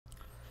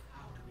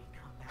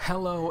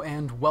Hello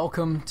and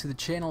welcome to the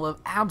channel of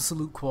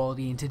Absolute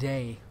Quality, and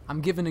today I'm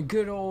giving a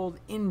good old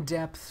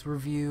in-depth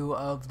review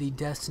of the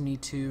Destiny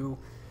 2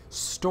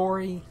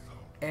 story.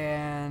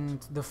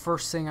 And the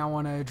first thing I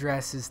want to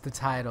address is the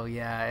title.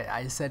 Yeah,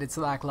 I said it's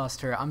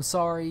lackluster. I'm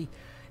sorry.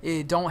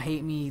 Don't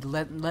hate me.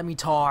 Let me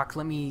talk.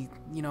 Let me,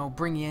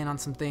 bring you in on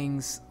some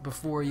things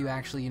before you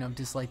actually,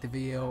 dislike the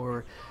video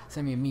or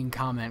send me a mean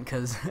comment,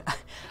 because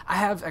I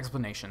have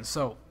explanations.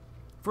 So,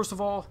 first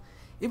of all,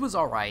 it was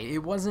alright. It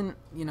wasn't,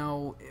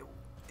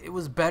 it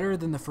was better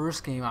than the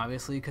first game,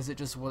 obviously, because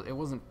it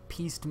wasn't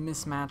pieced,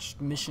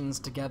 mismatched missions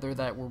together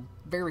that were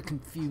very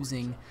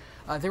confusing.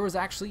 There was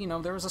actually,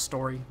 there was a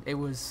story. It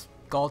was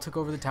Gaul took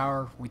over the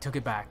tower, we took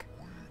it back.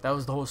 That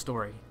was the whole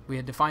story. We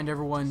had to find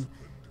everyone,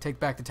 take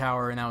back the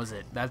tower, and that was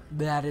it.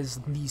 That is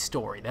the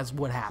story. That's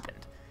what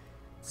happened.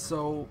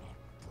 So,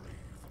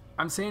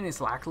 I'm saying it's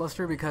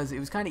lackluster because it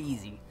was kind of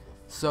easy.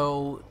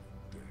 So,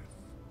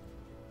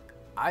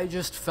 I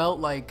just felt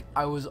like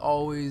I was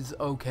always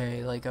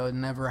okay, like I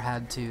never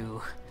had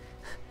to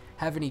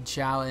have any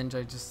challenge.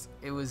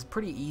 It was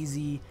pretty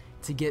easy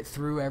to get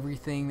through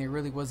everything. There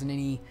really wasn't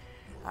any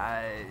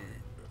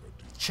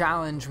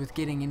challenge with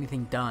getting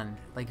anything done.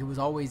 Like, it was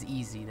always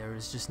easy. There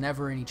was just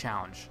never any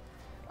challenge.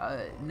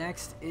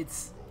 Next,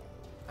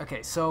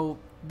 okay, so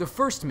the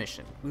first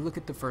mission. We look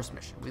at the first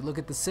mission. We look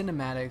at the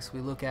cinematics.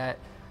 We look at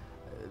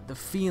the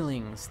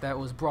feelings that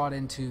was brought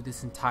into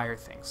this entire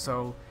thing.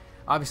 So,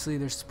 obviously,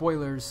 there's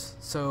spoilers,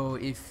 so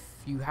if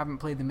you haven't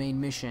played the main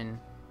mission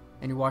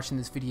and you're watching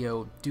this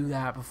video, do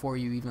that before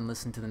you even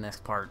listen to the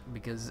next part,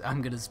 because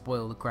I'm going to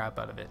spoil the crap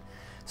out of it.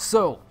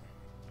 So,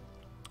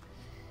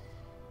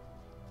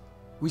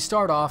 we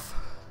start off,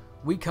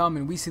 we come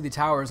and we see the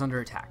tower is under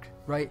attack,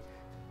 right?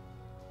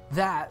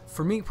 That,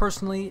 for me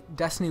personally,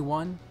 Destiny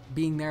 1,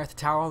 being there at the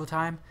tower all the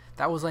time,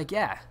 that was like,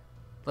 yeah,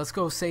 let's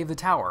go save the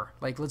tower.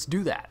 Like, let's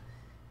do that.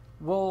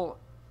 Well,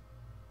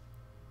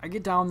 I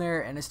get down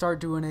there and I start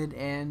doing it,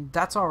 and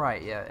that's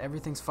alright. Yeah,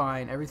 everything's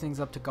fine. Everything's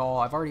up to Gaul.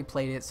 I've already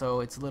played it, so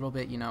it's a little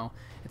bit,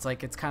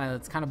 it's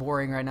kind of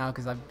boring right now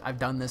because I've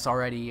done this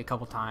already a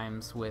couple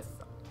times with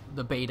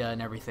the beta and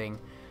everything.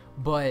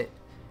 But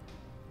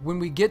when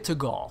we get to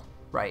Gaul,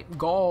 right?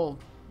 Gaul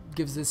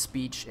gives this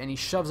speech and he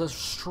shoves us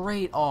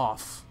straight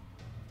off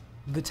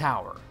the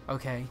tower.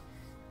 Okay.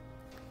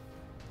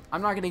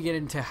 I'm not going to get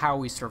into how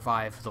we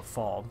survived the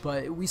fall,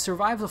 but we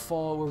survived the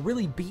fall. We're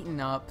really beaten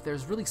up.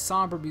 There's really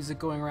somber music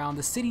going around.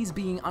 The city's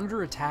being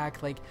under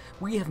attack. Like,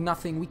 we have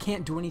nothing. We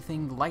can't do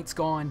anything. The light's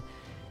gone.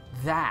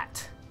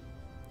 That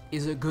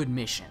is a good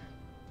mission.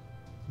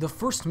 The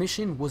first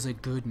mission was a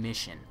good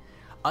mission.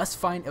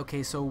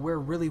 Okay, so we're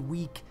really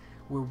weak.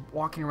 We're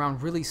walking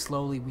around really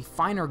slowly. We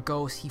find our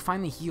ghost. He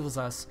finally heals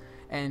us,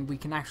 and we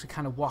can actually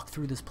kind of walk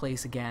through this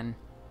place again.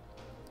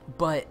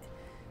 But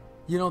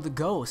the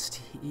ghost,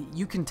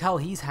 you can tell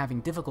he's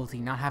having difficulty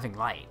not having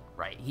light,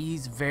 right?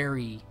 He's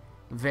very,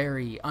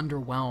 very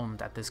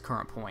underwhelmed at this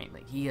current point.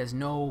 Like, he has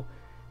no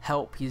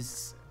help.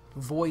 His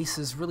voice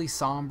is really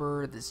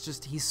somber. It's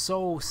just, he's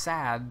so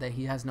sad that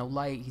he has no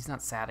light. He's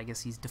not sad, I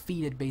guess he's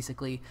defeated,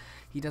 basically.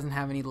 He doesn't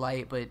have any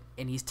light,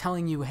 and he's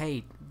telling you,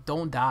 hey,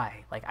 don't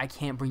die. Like, I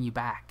can't bring you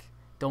back.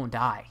 Don't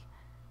die.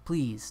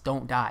 Please,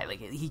 don't die. Like,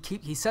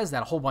 he says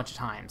that a whole bunch of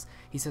times.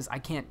 He says, I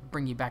can't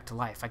bring you back to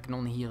life. I can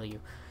only heal you.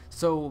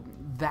 So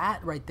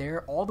that right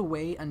there, all the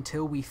way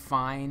until we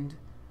find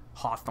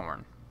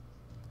Hawthorne.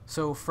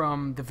 So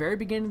from the very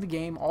beginning of the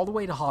game all the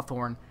way to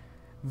Hawthorne,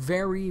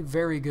 very,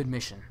 very good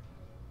mission.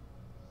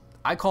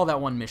 I call that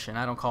one mission.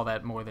 I don't call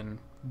that more than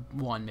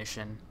one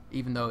mission,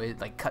 even though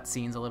it like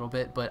cutscenes a little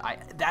bit. But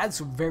that's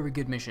a very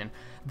good mission.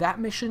 That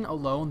mission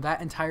alone,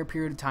 that entire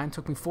period of time,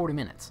 took me 40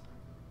 minutes.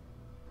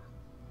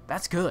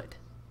 That's good.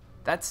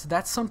 That's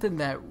something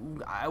that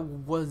I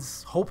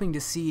was hoping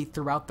to see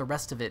throughout the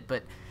rest of it,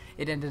 but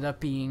it ended up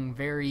being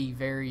very,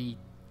 very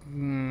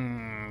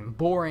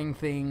boring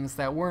things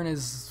that weren't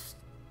as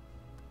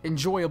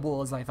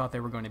enjoyable as I thought they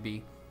were going to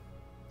be.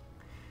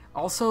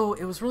 Also,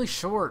 it was really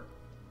short.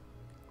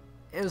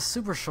 It was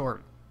super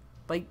short.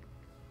 Like,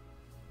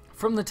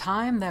 from the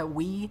time that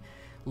we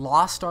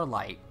lost our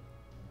light,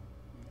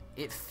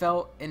 it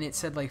felt, and it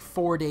said like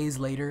 4 days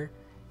later,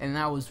 and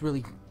that was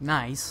really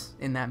nice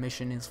in that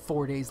mission, is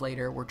 4 days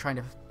later, we're trying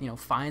to,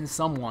 find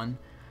someone,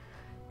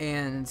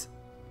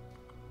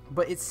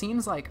 but it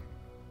seems like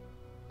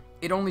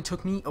it only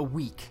took me a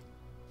week,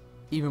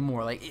 even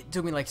more. Like, it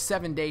took me like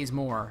 7 days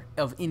more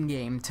of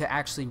in-game to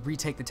actually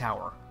retake the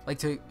tower. Like,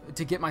 to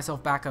get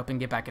myself back up and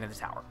get back into the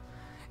tower.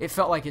 It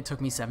felt like it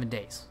took me 7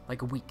 days,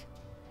 like a week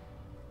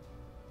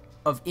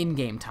of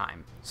in-game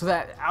time. So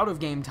that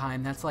out-of-game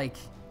time, that's like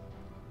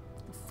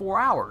 4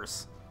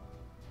 hours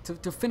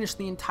to finish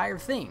the entire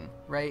thing,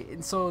 right?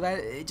 And so that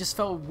it just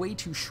felt way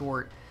too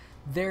short.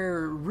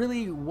 There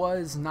really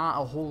was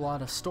not a whole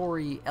lot of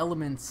story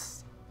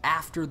elements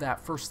after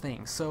that first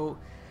thing. So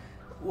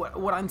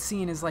what I'm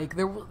seeing is like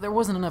there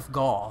wasn't enough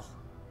Gaul,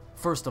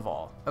 first of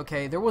all.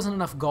 Okay, there wasn't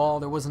enough Gaul,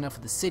 there wasn't enough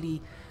of the city.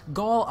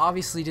 Gaul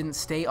obviously didn't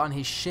stay on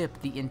his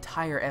ship the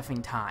entire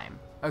effing time.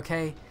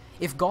 Okay,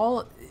 If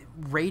Gaul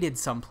raided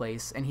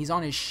someplace and he's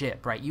on his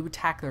ship, right? You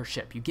attack their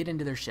ship, you get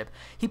into their ship,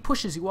 he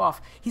pushes you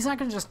off. He's not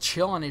going to just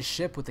chill on his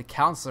ship with the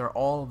counselor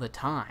all the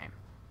time.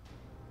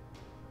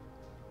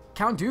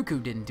 Count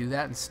Dooku didn't do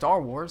that in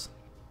Star Wars.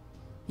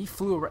 He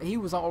flew, he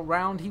was all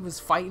around, he was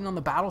fighting on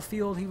the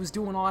battlefield, he was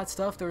doing all that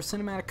stuff. There were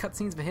cinematic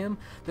cutscenes of him,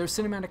 there were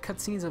cinematic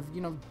cutscenes of,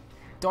 you know,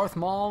 Darth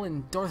Maul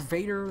and Darth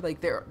Vader.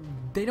 Like,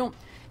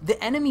 the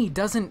enemy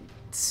doesn't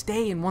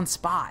stay in one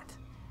spot.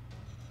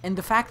 And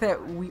the fact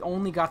that we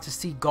only got to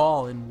see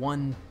Gaul in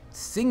one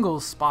single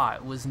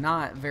spot was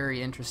not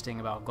very interesting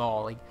about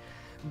Gaul. Like,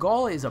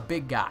 Gaul is a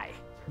big guy.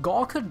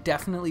 Gaul could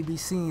definitely be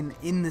seen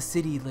in the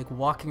city, like,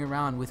 walking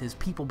around with his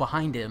people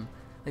behind him,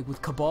 like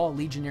with Cabal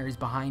legionaries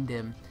behind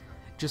him,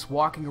 just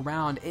walking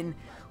around. And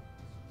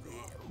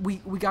we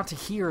got to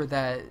hear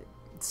that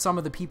some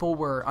of the people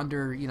were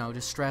under, you know,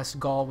 distress.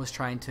 Gaul was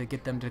trying to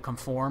get them to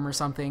conform or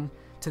something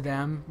to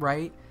them,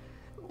 right?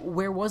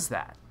 Where was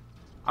that?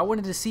 I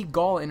wanted to see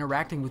Gaul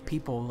interacting with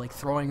people, like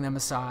throwing them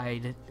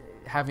aside,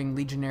 having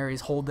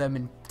legionaries hold them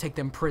and take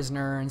them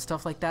prisoner and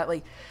stuff like that.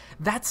 Like,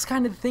 that's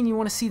kind of the thing you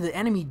want to see the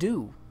enemy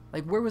do.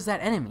 Like, where was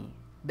that enemy?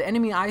 The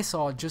enemy I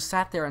saw just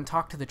sat there and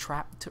talked to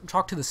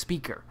the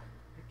speaker.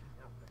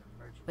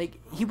 Like,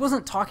 he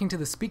wasn't talking to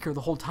the speaker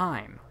the whole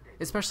time,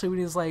 especially when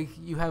he was like,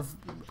 you have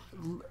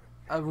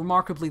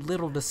remarkably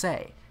little to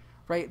say,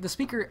 right? The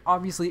speaker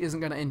obviously isn't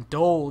going to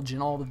indulge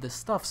in all of this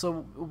stuff,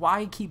 so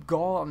why keep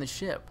Gaul on the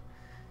ship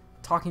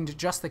talking to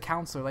just the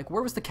counselor? Like,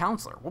 where was the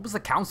counselor? What was the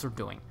counselor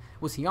doing?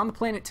 Was he on the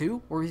planet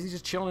too, or was he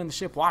just chilling in the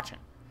ship watching?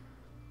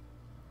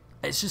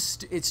 It's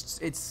just,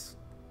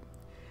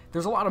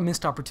 there's a lot of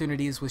missed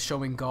opportunities with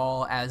showing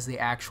Gaul as the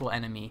actual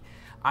enemy.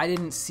 I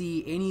didn't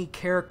see any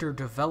character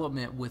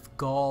development with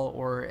Gaul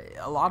or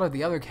a lot of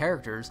the other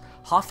characters.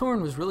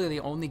 Hawthorne was really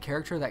the only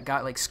character that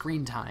got, like,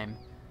 screen time.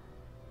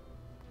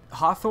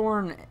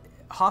 Hawthorne,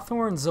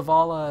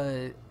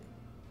 Zavala,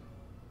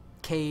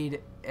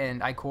 Cade,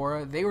 and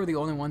Ikora, they were the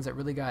only ones that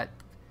really got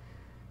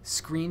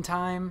screen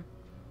time,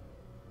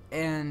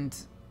 and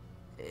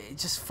it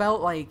just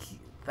felt like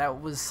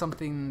that was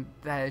something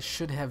that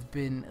should have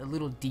been a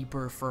little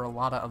deeper for a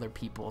lot of other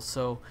people.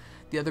 So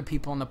the other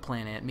people on the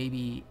planet,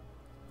 maybe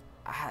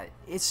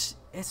it's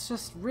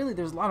just really,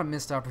 there's a lot of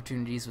missed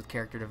opportunities with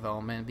character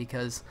development,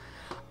 because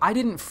I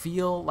didn't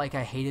feel like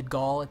I hated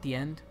Gaul at the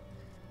end.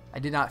 I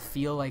did not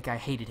feel like I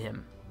hated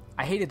him.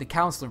 I hated the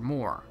counselor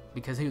more,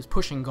 because he was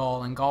pushing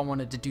Gaul, and Gaul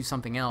wanted to do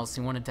something else.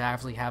 He wanted to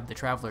actually have the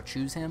Traveler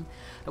choose him.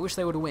 I wish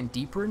they would have went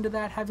deeper into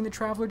that, having the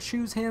Traveler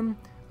choose him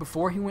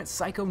before he went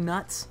psycho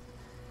nuts.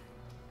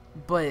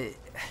 But,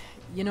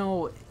 you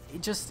know,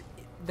 it just,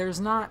 there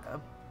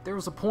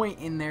was a point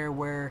in there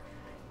where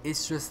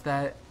it's just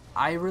that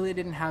I really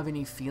didn't have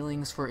any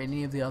feelings for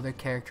any of the other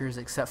characters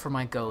except for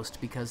my ghost,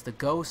 because the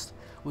ghost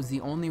was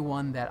the only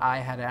one that I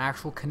had an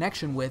actual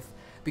connection with,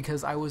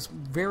 because I was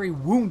very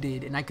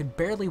wounded and I could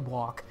barely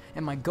walk,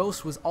 and my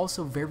ghost was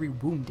also very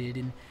wounded,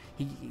 and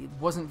he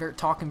wasn't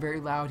talking very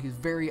loud. He was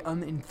very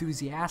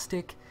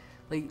unenthusiastic.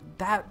 Like,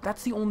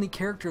 that's the only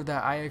character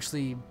that I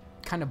actually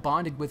kind of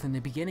bonded with in the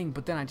beginning,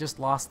 but then I just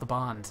lost the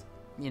bond,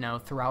 you know,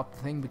 throughout the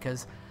thing,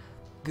 because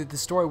the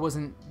story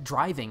wasn't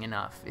driving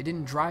enough. It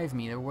didn't drive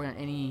me. There weren't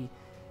any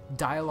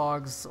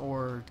dialogues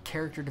or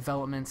character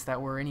developments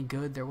that were any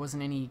good. There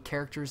wasn't any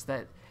characters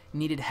that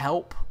needed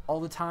help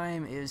all the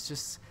time. It was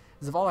just,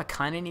 Zavala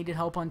kind of needed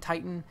help on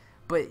Titan,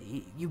 but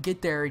you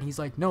get there and he's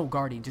like, no,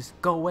 Guardian, just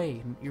go away.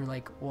 And you're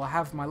like, well, I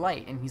have my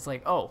light. And he's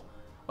like, oh,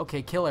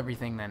 okay, kill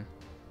everything then.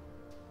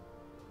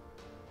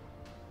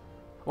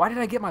 Why did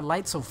I get my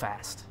light so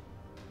fast?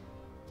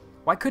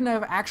 Why couldn't I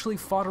have actually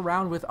fought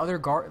around with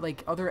other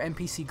other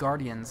NPC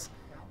guardians?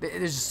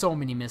 There's just so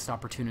many missed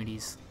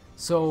opportunities.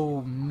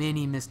 So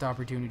many missed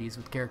opportunities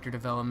with character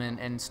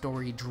development and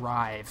story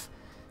drive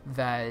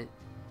that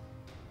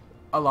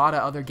a lot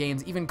of other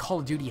games, even Call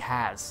of Duty,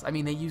 has. I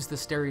mean, they use the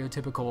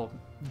stereotypical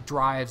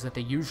drives that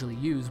they usually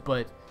use,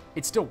 but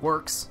it still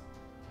works,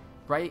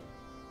 right?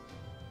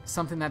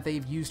 Something that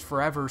they've used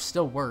forever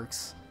still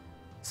works.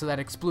 So that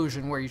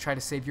explosion where you try to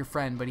save your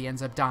friend but he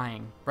ends up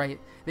dying, right?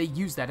 They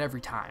use that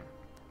every time.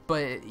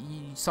 But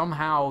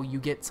somehow you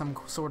get some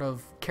sort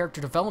of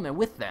character development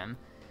with them,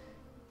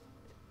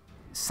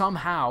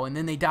 somehow, and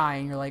then they die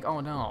and you're like, oh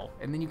no.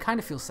 And then you kind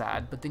of feel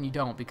sad, but then you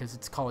don't, because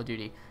it's Call of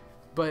Duty.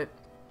 But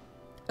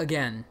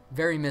again,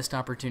 very missed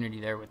opportunity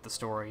there with the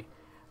story.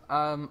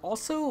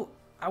 Also,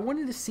 I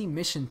wanted to see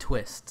mission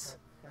twists.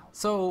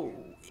 So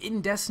in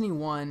Destiny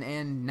 1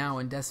 and now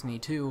in Destiny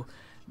 2,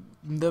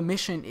 the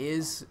mission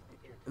is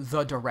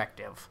the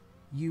directive.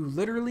 You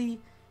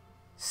literally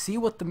see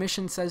what the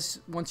mission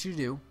says wants you to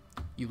do,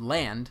 you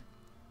land,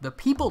 the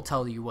people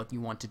tell you what you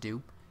want to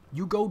do,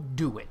 you go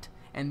do it,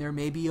 and there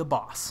may be a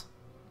boss.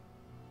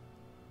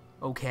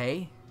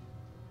 Okay?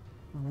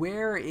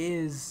 Where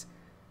is,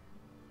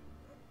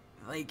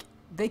 like,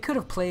 they could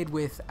have played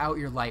without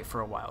your light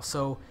for a while.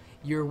 So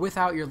you're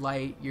without your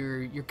light,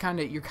 you're kind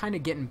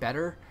of getting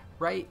better,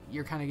 right?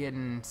 You're kind of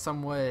getting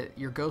somewhat,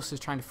 your ghost is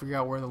trying to figure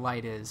out where the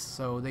light is,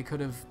 so they could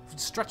have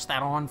stretched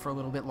that on for a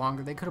little bit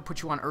longer. They could have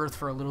put you on Earth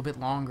for a little bit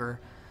longer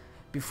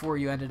before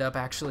you ended up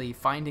actually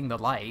finding the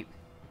light.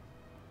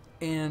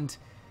 And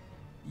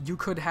you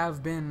could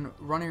have been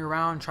running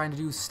around trying to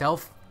do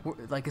stealth,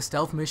 like a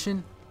stealth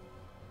mission.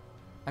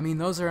 I mean,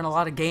 those are in a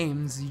lot of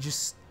games. You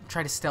just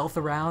try to stealth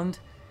around.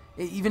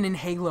 Even in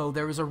Halo,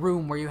 there was a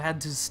room where you had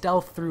to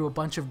stealth through a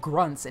bunch of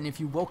grunts, and if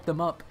you woke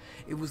them up,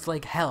 it was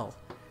like hell,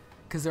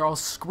 because they're all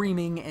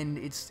screaming, and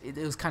it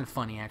was kind of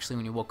funny actually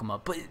when you woke them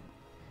up. But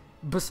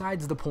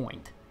besides the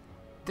point,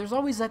 there's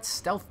always that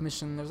stealth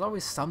mission. There's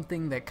always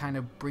something that kind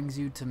of brings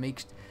you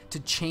to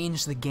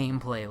change the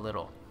gameplay a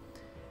little.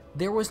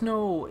 There was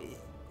no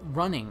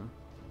running.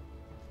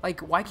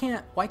 Like, why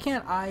can't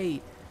I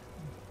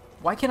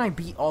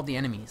beat all the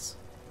enemies?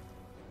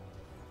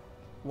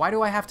 Why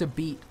do I have to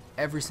beat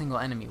every single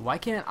enemy? Why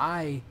can't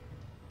I,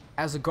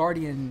 as a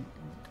guardian,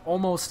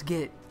 almost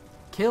get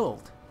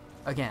killed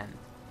again?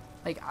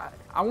 Like,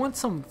 I want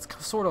some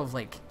sort of,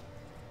 like,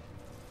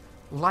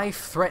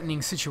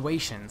 life-threatening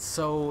situations.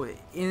 So,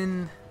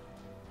 in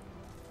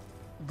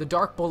the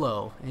Dark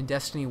Below, in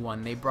Destiny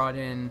 1, they brought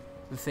in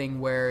the thing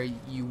where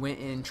you went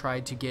and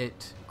tried to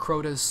get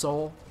Crota's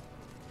soul,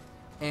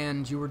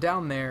 and you were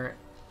down there,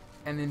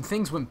 and then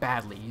things went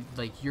badly.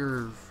 Like,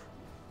 your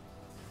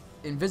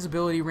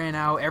invisibility ran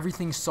out,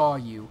 everything saw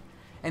you,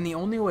 and the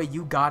only way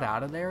you got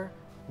out of there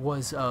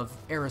was of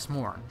Eris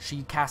Morn.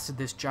 She casted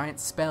this giant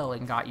spell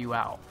and got you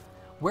out.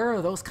 Where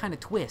are those kind of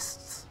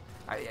twists?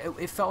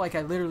 It felt like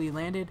I literally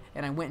landed,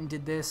 and I went and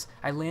did this.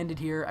 I landed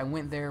here, I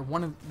went there,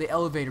 the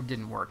elevator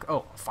didn't work.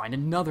 Oh, find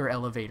another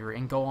elevator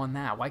and go on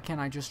that. Why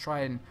can't I just try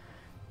and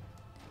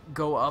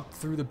go up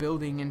through the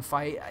building and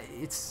fight?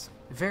 It's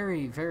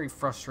very, very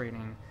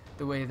frustrating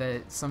the way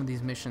that some of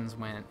these missions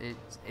went.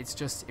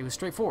 It was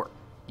straightforward.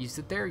 You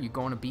sit there, you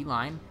go on a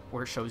beeline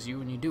where it shows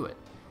you, and you do it.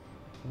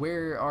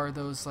 Where are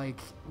those, like,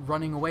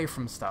 running away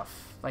from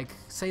stuff? Like,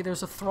 say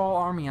there's a Thrall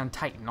army on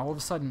Titan. All of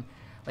a sudden,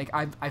 like,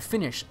 I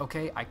finish,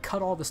 okay? I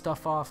cut all the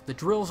stuff off. The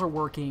drills are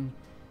working.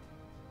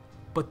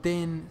 But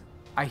then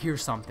I hear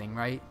something,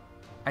 right?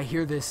 I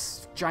hear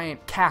this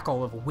giant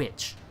cackle of a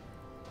witch.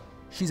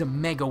 She's a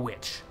mega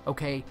witch,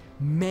 okay?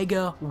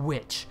 Mega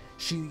witch.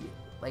 She,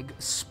 like,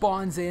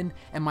 spawns in,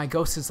 and my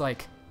ghost is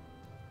like,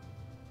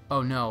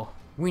 oh no,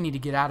 we need to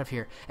get out of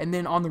here. And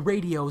then on the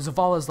radio,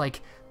 Zavala's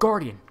like,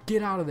 Guardian,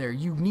 get out of there.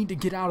 You need to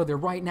get out of there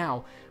right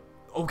now.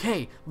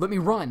 Okay, let me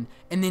run.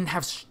 And then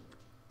have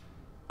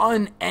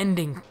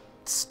unending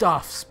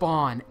stuff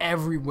spawn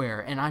everywhere.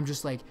 And I'm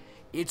just like,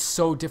 it's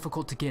so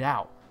difficult to get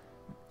out.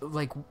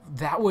 Like,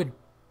 that would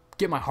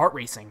get my heart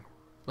racing.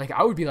 Like,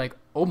 I would be like,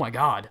 oh my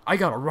god, I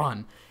gotta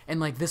run. And,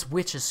 like, this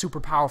witch is super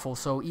powerful,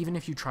 so even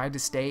if you tried to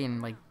stay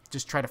and, like,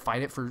 just try to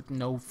fight it for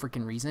no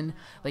freaking reason,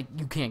 like,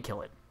 you can't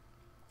kill it.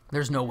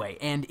 There's no way.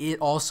 And it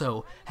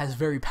also has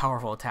very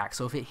powerful attacks,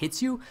 so if it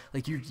hits you,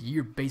 like,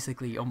 you're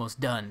basically almost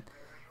done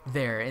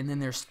there. And then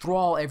there's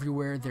Thrall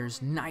everywhere,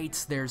 there's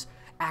knights, there's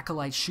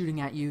acolytes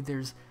shooting at you,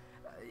 there's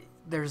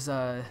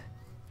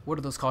what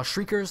are those called?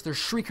 Shriekers. There's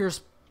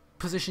Shriekers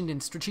positioned in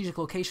strategic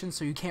locations,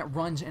 so you can't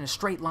run in a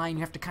straight line.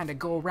 You have to kind of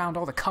go around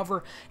all the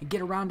cover and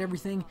get around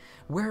everything.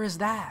 Where is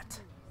that?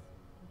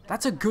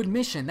 That's a good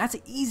mission. That's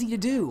easy to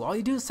do. All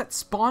you do is set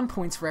spawn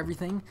points for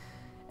everything,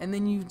 and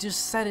then you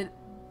just set it,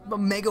 a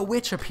mega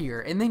witch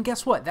appear, and then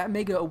guess what? That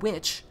mega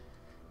witch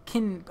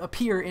can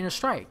appear in a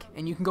strike,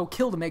 and you can go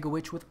kill the mega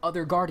witch with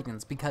other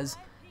guardians because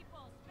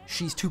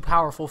she's too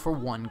powerful for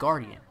one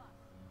guardian.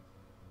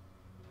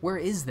 Where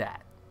is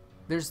that?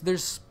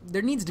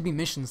 There needs to be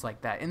missions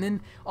like that. And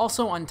then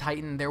also on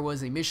Titan, there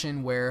was a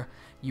mission where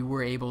you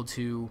were able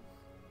to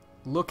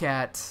look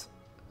at,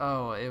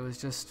 oh, it was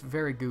just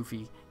very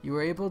goofy. You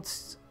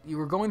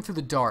were going through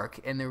the dark,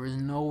 and there was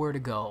nowhere to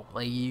go.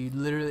 Like, you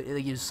literally,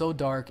 like, it was so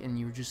dark, and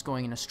you were just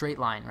going in a straight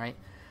line, right?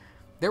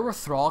 There were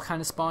Thrall kind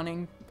of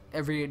spawning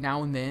every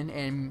now and then,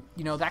 and,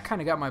 you know, that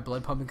kind of got my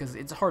blood pumping because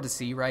it's hard to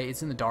see, right?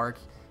 It's in the dark.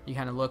 You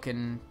kind of look,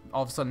 and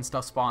all of a sudden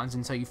stuff spawns,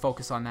 and so you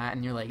focus on that,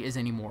 and you're like,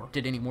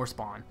 did any more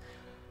spawn?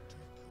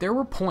 There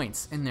were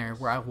points in there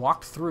where I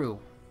walked through,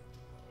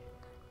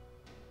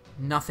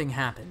 nothing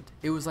happened.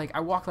 It was like I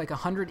walked like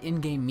 100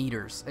 in-game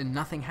meters and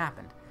nothing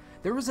happened.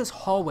 There was this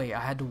hallway I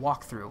had to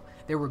walk through.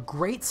 There were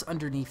grates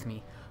underneath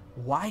me.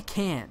 Why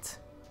can't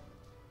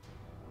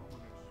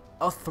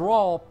a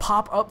Thrall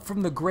pop up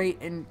from the grate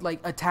and,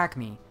 like, attack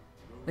me?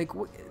 Like,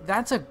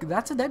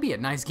 that'd be a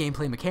nice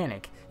gameplay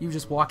mechanic. You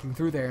just walking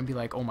through there and be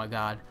like, oh my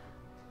god,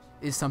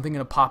 is something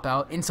gonna pop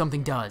out? And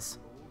something does.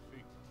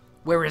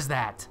 Where is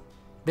that?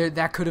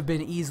 That could have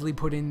been easily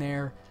put in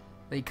there.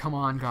 Like, come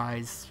on,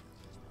 guys.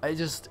 A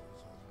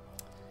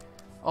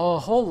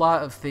whole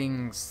lot of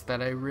things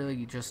that I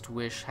really just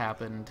wish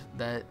happened,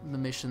 that the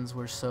missions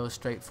were so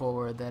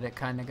straightforward that it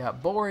kind of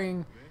got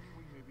boring,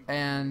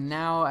 and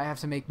now I have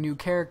to make new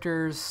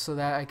characters so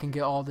that I can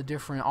get all the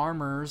different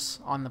armors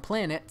on the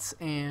planets,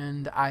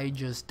 and I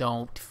just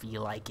don't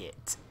feel like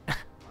it.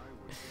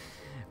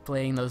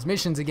 Playing those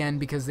missions again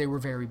because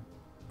they're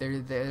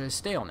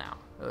stale now.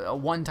 A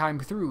one-time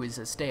through is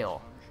a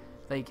stale.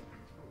 Like,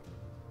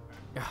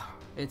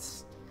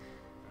 it's...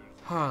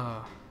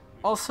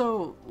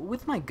 Also,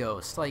 with my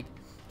ghost, like,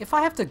 if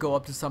I have to go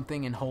up to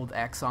something and hold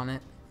X on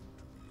it,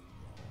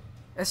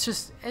 it's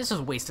just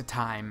a waste of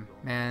time,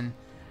 man.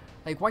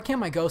 Like, why can't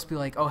my ghost be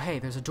like, oh hey,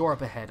 there's a door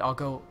up ahead, I'll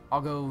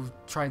go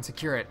try and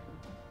secure it,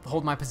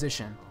 hold my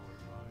position,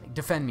 like,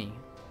 defend me,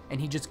 and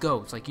he just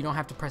goes. Like, you don't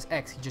have to press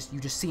X, you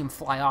just see him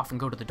fly off and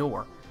go to the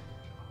door.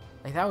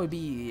 Like, that would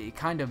be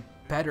kind of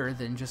better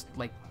than just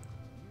like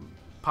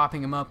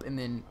popping him up and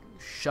then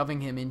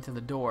shoving him into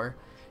the door.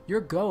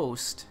 Your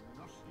ghost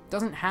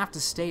doesn't have to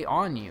stay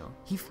on you.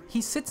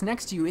 He sits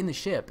next to you in the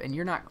ship, and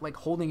you're not like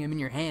holding him in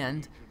your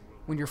hand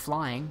when you're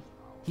flying.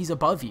 He's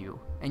above you,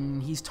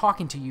 and he's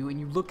talking to you, and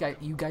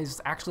you guys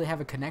actually have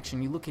a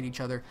connection. You look at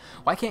each other.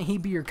 Why can't he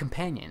be your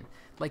companion?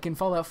 Like in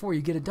Fallout 4,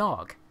 you get a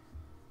dog.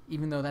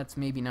 Even though that's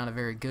maybe not a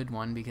very good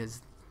one,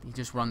 because he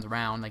just runs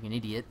around like an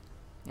idiot,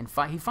 and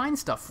he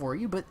finds stuff for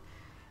you, but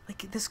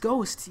like this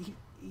ghost, he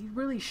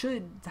really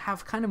should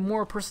have kind of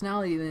more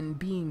personality than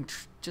being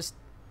just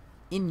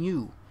in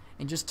you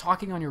and just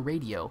talking on your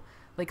radio.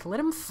 Like, let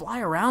him fly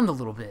around a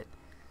little bit.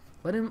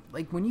 Let him,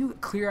 like, when you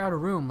clear out a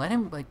room, let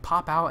him like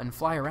pop out and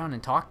fly around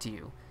and talk to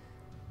you.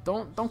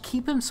 Don't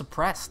keep him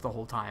suppressed the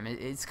whole time.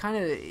 It's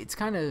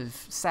kind of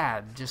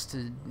sad just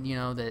to, you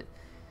know, that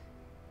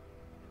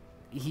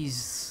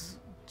he's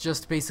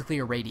just basically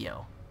a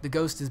radio. The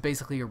ghost is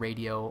basically a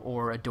radio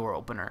or a door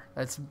opener.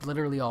 That's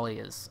literally all he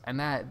is. And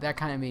that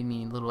kind of made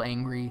me a little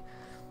angry,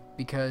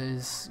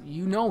 because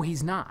you know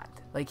he's not.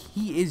 Like,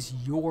 he is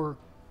your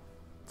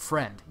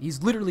friend.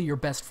 He's literally your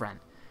best friend.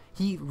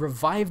 He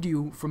revived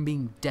you from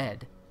being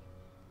dead,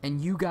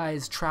 and you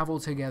guys travel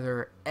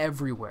together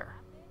everywhere.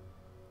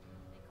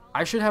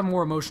 I should have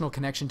more emotional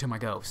connection to my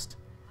ghost,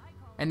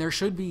 and there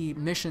should be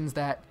missions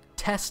that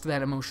test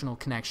that emotional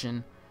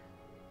connection,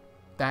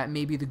 that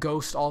maybe the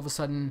ghost all of a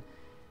sudden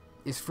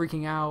is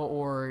freaking out,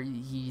 or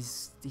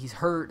he's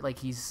hurt, like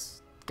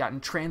he's gotten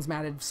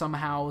transmatted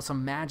somehow,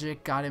 some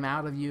magic got him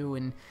out of you,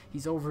 and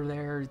he's over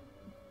there,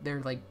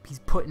 like he's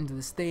put into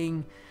this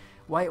thing.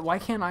 Why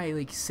can't I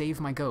like save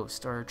my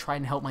ghost or try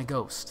and help my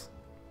ghost?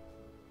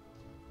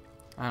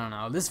 I don't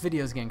know. This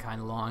video is getting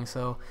kind of long,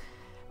 so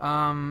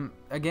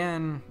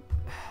again,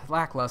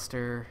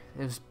 lackluster.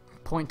 It was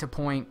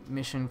point-to-point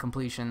mission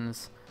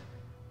completions.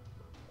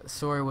 The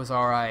story was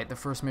alright. The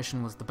first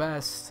mission was the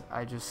best.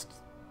 I just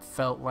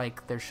felt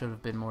like there should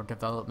have been more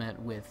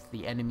development with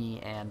the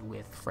enemy and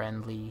with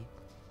friendly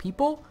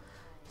people.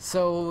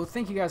 So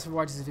thank you guys for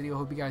watching this video.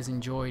 Hope you guys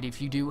enjoyed.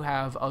 If you do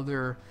have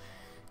other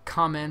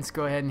comments,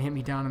 go ahead and hit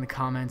me down in the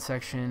comment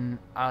section.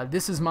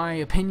 This is my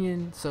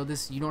opinion, so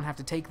you don't have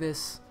to take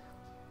this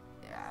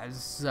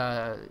as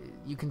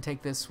you can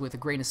take this with a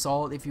grain of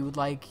salt if you would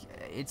like.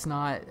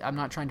 I'm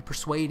not trying to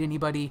persuade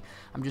anybody.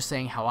 I'm just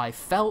saying how I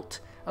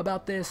felt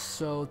about this.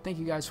 So thank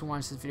you guys for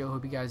watching this video.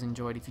 Hope you guys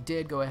enjoyed. If you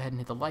did, go ahead and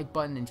hit the like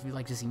button, and if you'd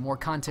like to see more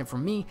content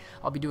from me,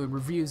 I'll be doing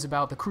reviews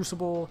about the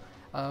Crucible.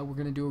 We're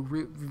gonna do a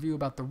review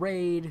about the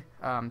raid,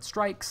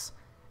 strikes,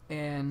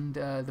 and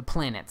the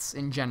planets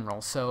in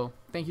general. So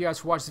thank you guys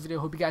for watching this video.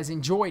 Hope you guys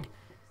enjoyed,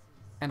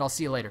 and I'll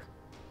see you later.